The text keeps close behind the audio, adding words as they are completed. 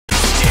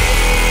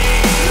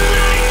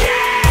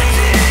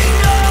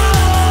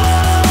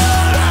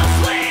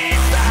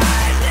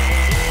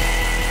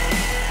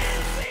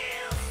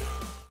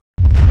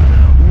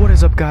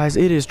guys?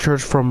 It is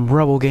Church from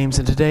Rebel Games,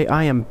 and today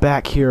I am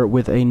back here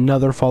with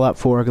another Fallout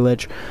 4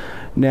 glitch.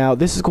 Now,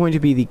 this is going to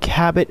be the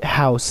Cabot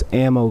House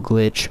ammo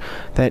glitch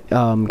that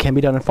can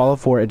be done in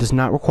Fallout 4. It does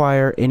not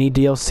require any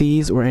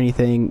DLCs or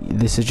anything.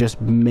 This is just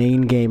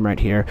main game right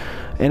here.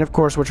 And of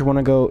course, what you want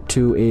to go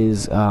to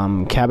is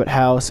Cabot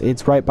House.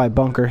 It's right by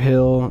Bunker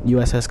Hill,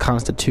 USS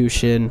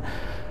Constitution.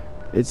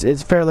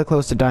 It's fairly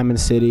close to Diamond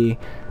City.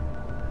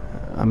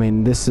 I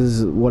mean, this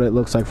is what it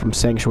looks like from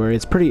Sanctuary.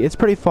 It's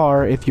pretty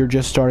far if you're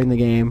just starting the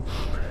game,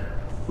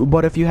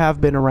 but if you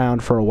have been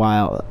around for a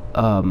while,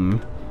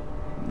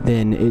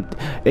 then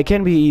it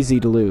can be easy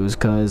to lose,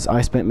 because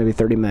I spent maybe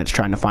 30 minutes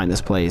trying to find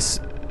this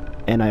place,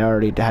 and I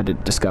already had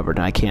it discovered,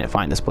 and I can't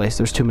find this place.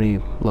 There's too many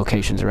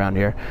locations around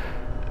here.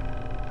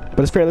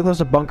 But it's fairly close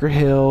to Bunker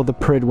Hill, the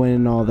Pridwin,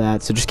 and all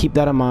that, so just keep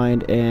that in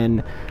mind,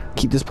 and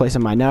keep this place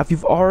in mind. Now, if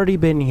you've already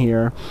been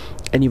here,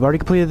 and you've already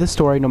completed this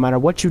story, no matter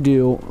what you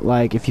do,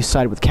 like if you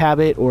side with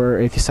Cabot, or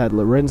if you side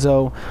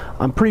Lorenzo,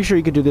 I'm pretty sure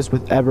you could do this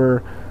with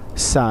ever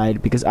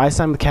side, because I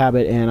signed with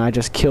Cabot, and I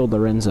just killed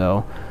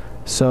Lorenzo.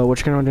 So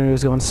what you're going to do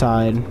is go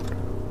inside.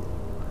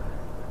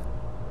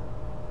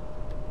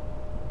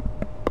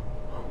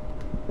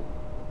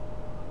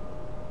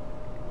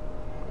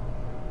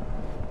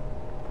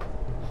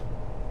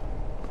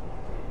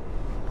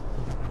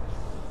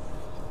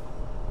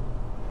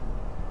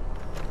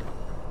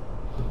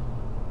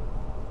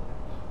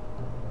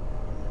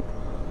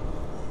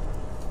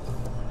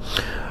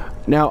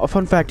 Now, a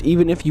fun fact,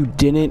 even if you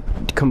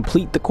didn't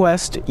complete the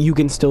quest, you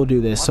can still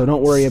do this, so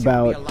don't worry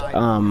about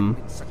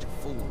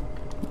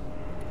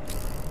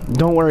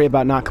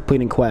not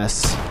completing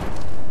quests.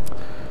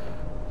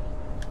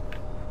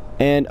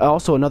 And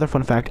also, another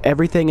fun fact,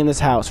 everything in this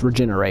house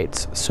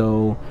regenerates,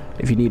 so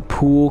if you need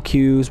pool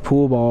cues,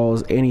 pool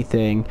balls,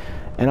 anything,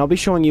 and I'll be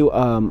showing you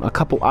a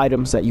couple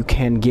items that you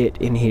can get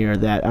in here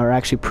that are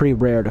actually pretty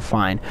rare to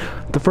find.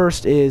 The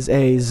first is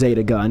a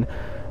Zeta gun.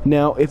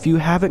 Now, if you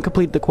haven't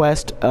completed the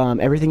quest,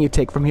 everything you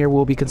take from here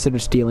will be considered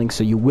stealing,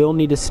 so you will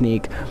need to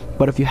sneak.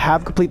 But if you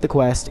have completed the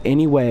quest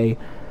anyway,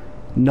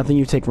 nothing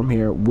you take from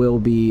here will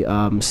be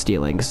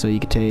stealing. So you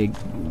can take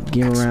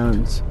game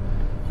rounds,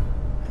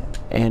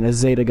 and a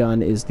Zeta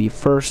gun is the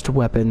first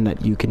weapon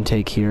that you can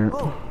take here.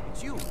 Oh,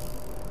 it's you.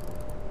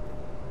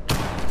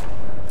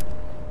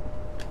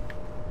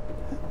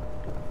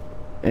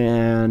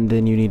 And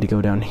then you need to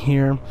go down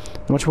here.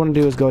 And what you want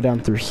to do is go down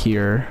through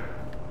here.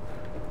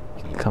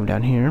 Come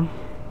down here,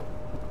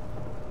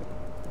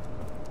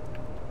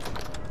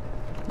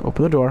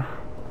 open the door.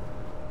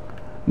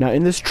 Now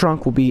in this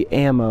trunk will be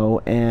ammo,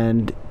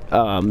 and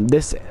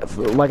this,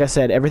 like I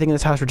said, everything in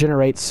this house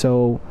regenerates,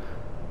 so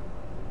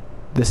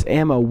this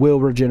ammo will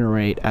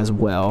regenerate as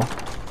well.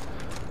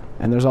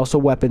 And there's also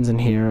weapons in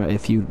here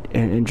if you are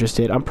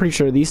interested. I'm pretty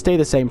sure these stay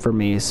the same for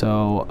me,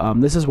 so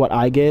this is what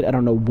I get. I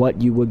don't know what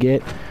you would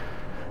get.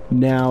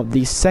 Now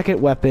the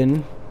second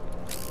weapon,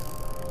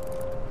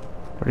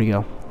 where'd he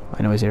go?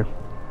 I know he's here.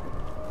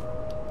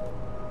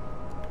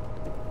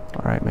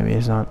 Alright, maybe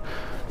he's not.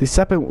 The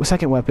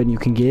second weapon you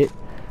can get,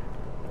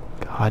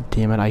 god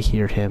damn it, I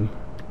hear him,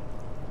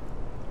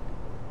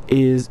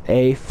 is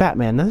a Fat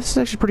Man. Now this is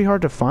actually pretty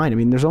hard to find. I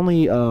mean, there's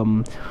only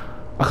a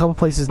couple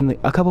places in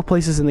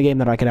the game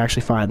that I can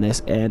actually find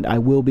this, and I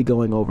will be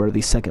going over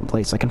the second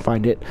place I can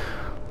find it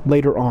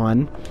later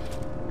on.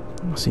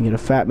 So you get a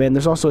Fat Man.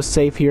 There's also a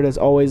safe here that's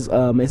always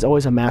it's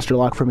always a master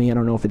lock for me. I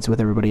don't know if it's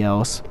with everybody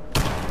else.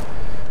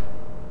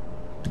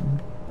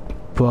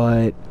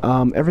 But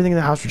everything in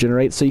the house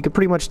regenerates, so you can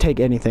pretty much take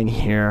anything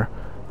here.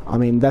 I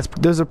mean,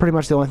 those are pretty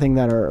much the only thing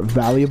that are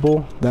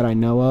valuable that I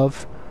know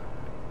of.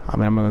 I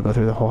mean, I'm gonna go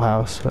through the whole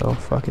house, so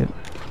fuck it.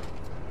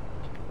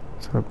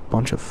 So a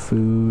bunch of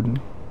food,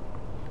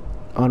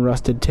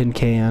 unrusted tin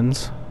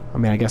cans. I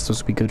mean, I guess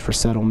those would be good for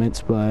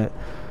settlements, but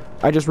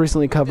I just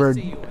recently covered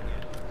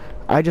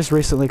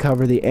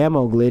the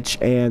ammo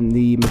glitch and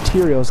the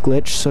materials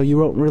glitch, so you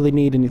won't really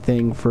need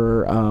anything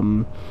for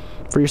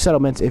your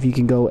settlements. If you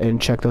can go and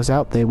check those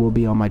out, they will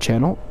be on my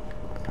channel.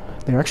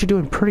 They're actually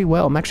doing pretty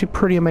well. I'm actually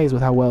pretty amazed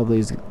with how well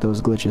those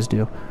glitches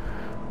do.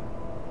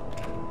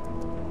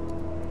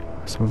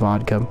 Some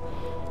vodka.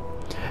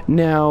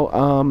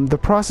 Now, the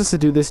process to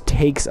do this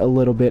takes a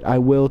little bit. I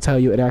will tell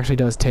you, it actually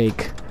does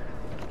take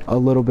a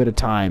little bit of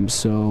time.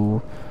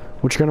 So,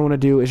 what you're going to want to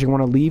do is you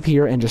want to leave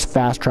here and just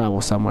fast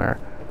travel somewhere.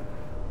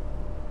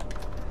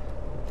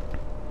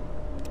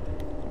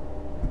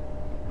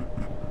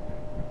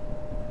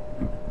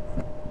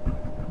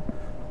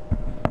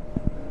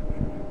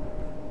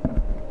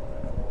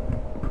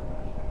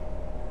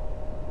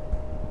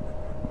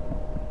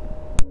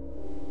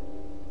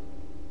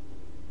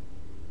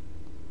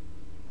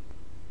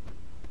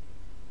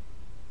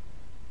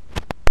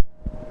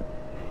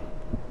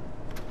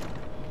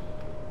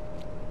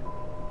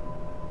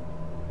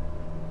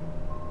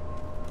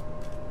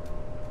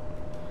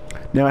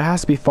 Now, it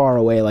has to be far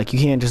away. Like, you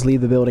can't just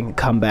leave the building and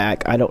come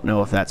back. I don't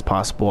know if that's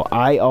possible.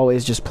 I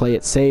always just play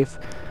it safe,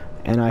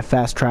 and I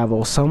fast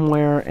travel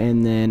somewhere,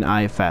 and then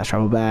I fast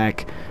travel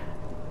back.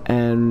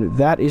 And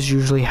that is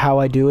usually how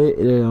I do it.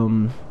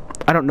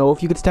 I don't know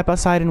if you could step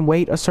outside and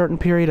wait a certain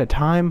period of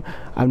time.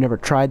 I've never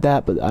tried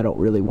that, but I don't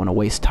really want to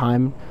waste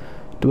time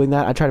doing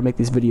that. I try to make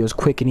these videos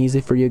quick and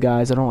easy for you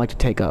guys. I don't like to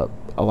take up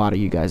a lot of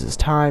you guys'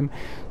 time,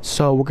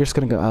 so we're just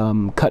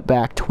gonna cut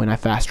back to when I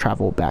fast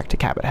travel back to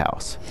Cabot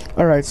House.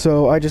 Alright,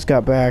 so I just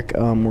got back.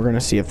 We're gonna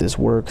see if this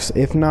works.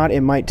 If not,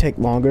 it might take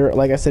longer.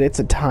 Like I said, it's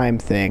a time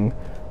thing.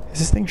 Is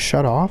this thing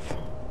shut off?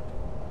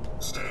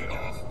 Stay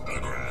off the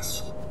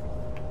grass.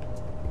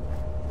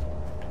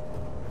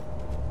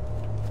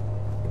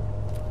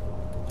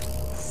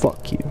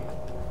 Fuck you.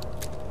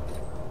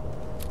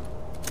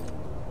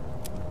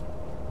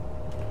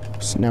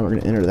 So now we're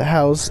gonna enter the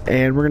house,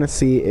 and we're gonna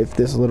see if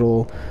this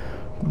little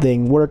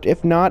thing worked.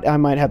 If not, I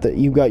might have to.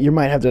 You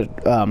might have to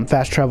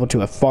fast travel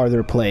to a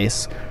farther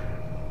place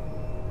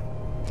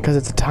because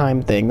it's a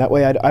time thing. That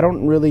way, I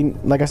don't really,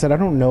 like I said, I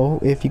don't know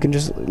if you can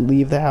just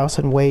leave the house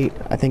and wait.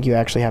 I think you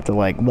actually have to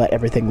like let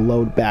everything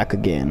load back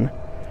again.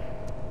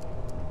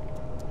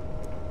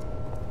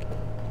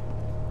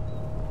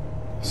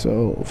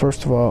 So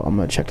first of all, I'm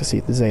gonna check to see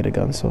if the Zeta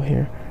gun's still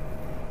here.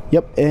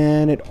 Yep,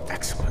 and it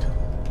excellent.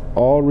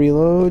 All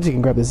reloads. You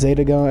can grab the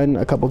Zeta gun,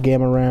 a couple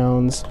gamma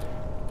rounds,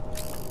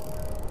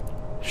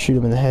 shoot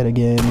him in the head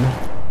again.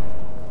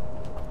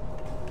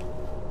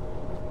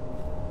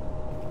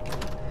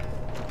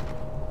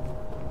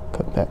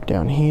 Cut back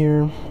down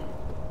here.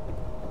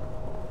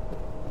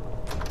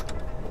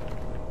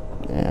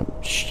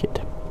 Shit.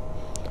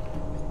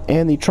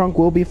 And the trunk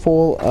will be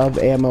full of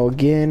ammo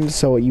again,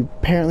 so you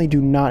apparently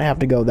do not have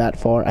to go that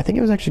far. I think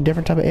it was actually a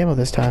different type of ammo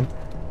this time.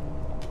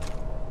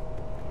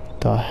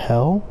 The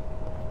hell?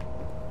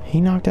 He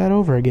knocked that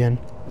over again.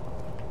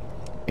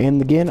 And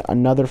again,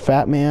 another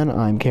fat man.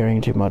 I'm carrying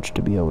too much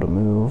to be able to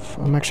move.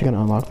 I'm actually going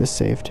to unlock this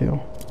save too.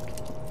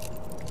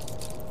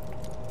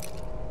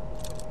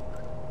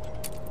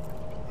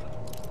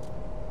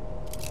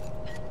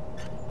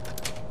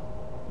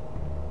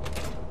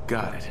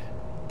 Got it.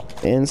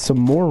 And some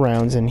more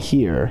rounds in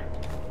here.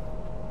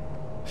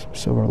 Some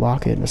silver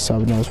locket and a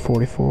sub-nose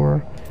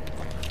 44.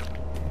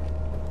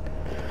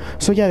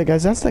 So yeah,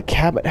 guys, that's the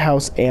Cabot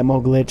House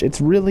ammo glitch. It's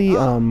really,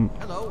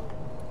 Hello.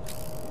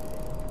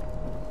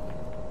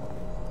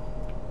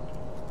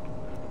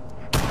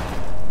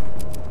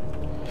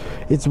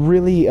 it's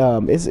really,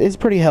 it's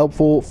pretty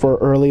helpful for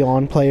early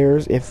on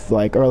players. If,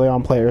 like, early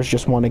on players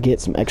just want to get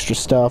some extra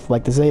stuff,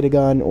 like the Zeta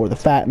gun or the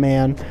Fat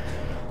Man.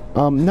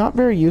 Not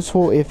very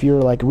useful if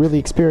you're, like, really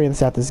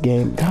experienced at this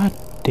game. God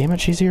damn it,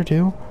 she's here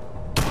too.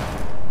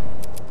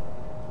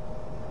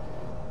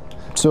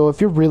 So if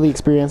you're really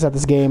experienced at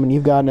this game and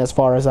you've gotten as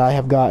far as I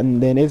have gotten,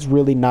 then it's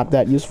really not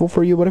that useful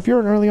for you. But if you're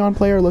an early on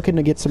player looking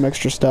to get some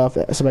extra stuff,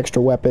 some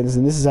extra weapons,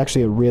 then this is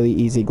actually a really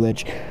easy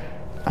glitch.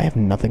 I have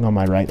nothing on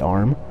my right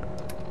arm.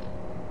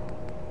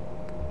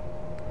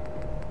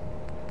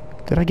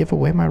 Did I give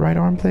away my right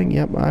arm thing?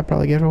 Yep, I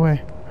probably gave it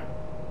away.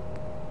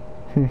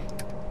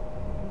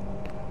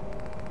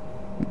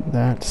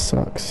 That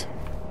sucks.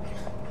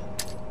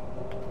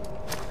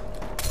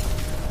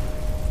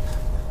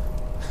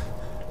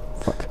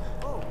 Fuck.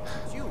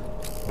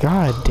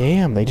 God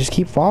damn, they just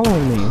keep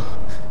following me.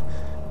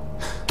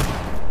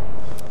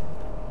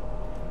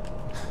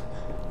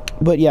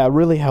 But yeah,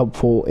 really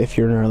helpful if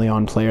you're an early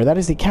on player. That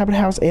is the Cabot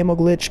House ammo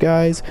glitch,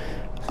 guys.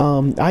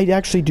 I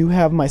actually do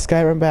have my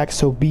Skyrim back,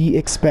 so be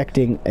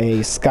expecting a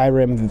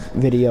Skyrim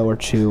video or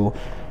two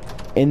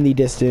in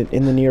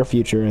the near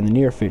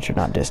future,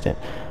 not distant.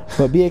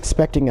 But be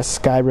expecting a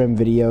Skyrim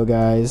video,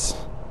 guys.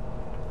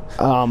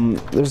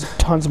 There's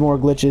tons more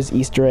glitches,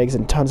 Easter eggs,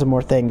 and tons of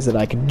more things that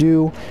I could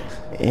do.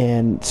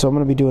 And so I'm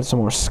going to be doing some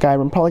more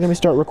Skyrim. Probably going to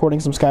start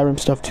recording some Skyrim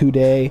stuff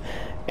today,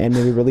 and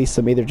maybe release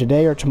them either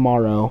today or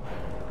tomorrow.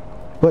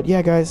 But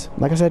yeah, guys,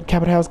 like I said,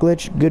 Cabot House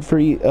glitch, good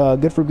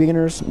for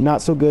beginners,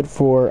 not so good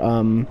for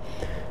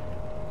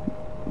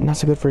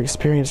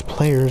experienced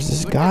players.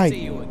 This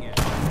guy.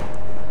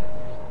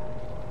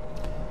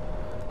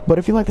 But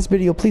if you like this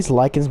video, please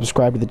like and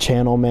subscribe to the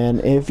channel, man.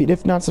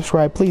 If not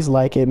subscribed, please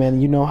like it,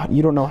 man. You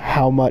don't know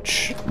how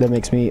much that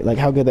makes me, like,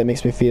 how good that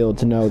makes me feel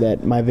to know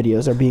that my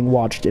videos are being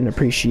watched and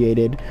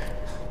appreciated.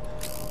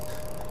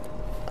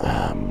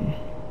 I'm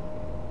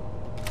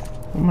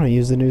gonna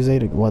use the new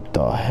Zeta. What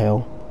the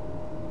hell?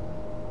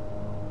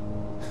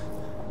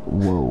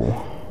 Whoa.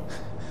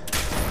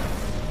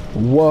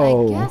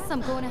 Whoa. I guess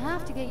I'm going to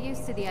have to get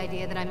used to the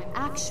idea that I'm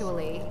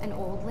actually an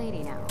old lady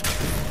now.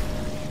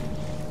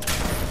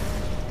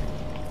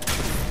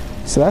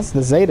 So that's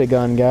the Zeta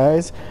gun,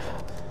 guys.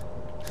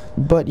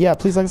 But yeah,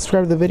 please like and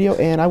subscribe to the video,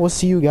 and I will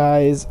see you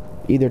guys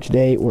either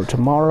today or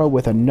tomorrow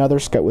with a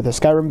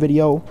Skyrim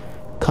video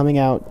coming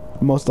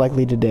out most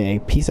likely today.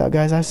 Peace out,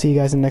 guys. I'll see you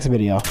guys in the next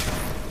video.